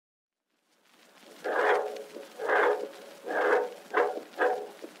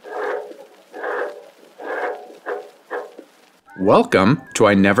Welcome to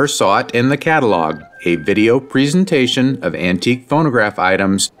I Never Saw It in the Catalog, a video presentation of antique phonograph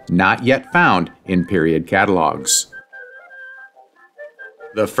items not yet found in period catalogs.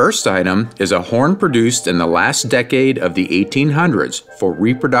 The first item is a horn produced in the last decade of the 1800s for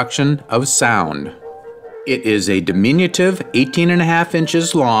reproduction of sound. It is a diminutive 18.5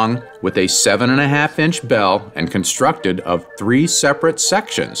 inches long with a 7.5 inch bell and constructed of 3 separate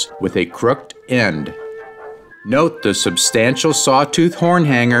sections with a crooked end. Note the substantial sawtooth horn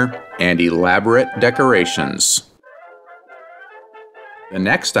hanger and elaborate decorations. The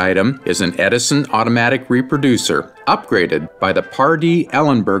next item is an Edison automatic reproducer, upgraded by the Pardee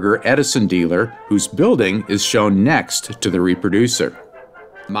Ellenberger Edison dealer, whose building is shown next to the reproducer.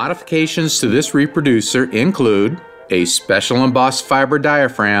 Modifications to this reproducer include a special embossed fiber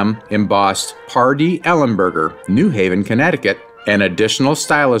diaphragm embossed Pardee Ellenberger, New Haven, Connecticut, an additional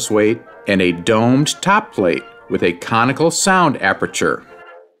stylus weight, and a domed top plate with a conical sound aperture.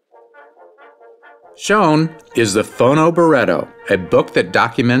 Shown is the Phonobarretto, a book that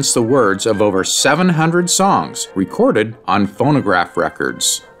documents the words of over 700 songs recorded on phonograph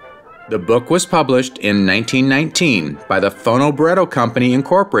records. The book was published in 1919 by the Phonobarretto Company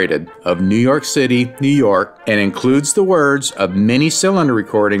Incorporated of New York City, New York, and includes the words of many cylinder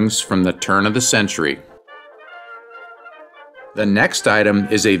recordings from the turn of the century. The next item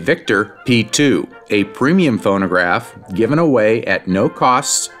is a Victor P2, a premium phonograph given away at no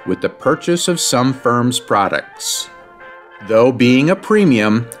cost with the purchase of some firm's products. Though being a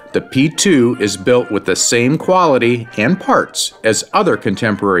premium, the P2 is built with the same quality and parts as other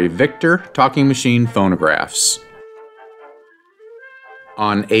contemporary Victor talking machine phonographs.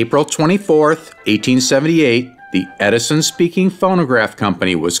 On April 24, 1878, the Edison Speaking Phonograph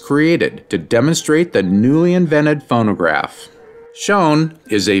Company was created to demonstrate the newly invented phonograph. Shown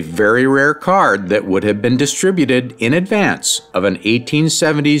is a very rare card that would have been distributed in advance of an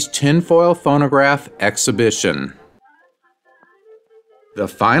 1870s tinfoil phonograph exhibition. The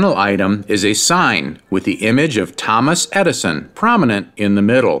final item is a sign with the image of Thomas Edison prominent in the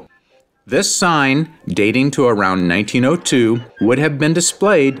middle. This sign, dating to around 1902, would have been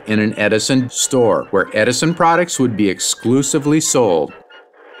displayed in an Edison store where Edison products would be exclusively sold.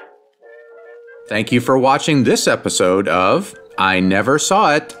 Thank you for watching this episode of I Never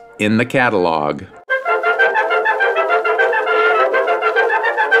Saw It in the Catalog.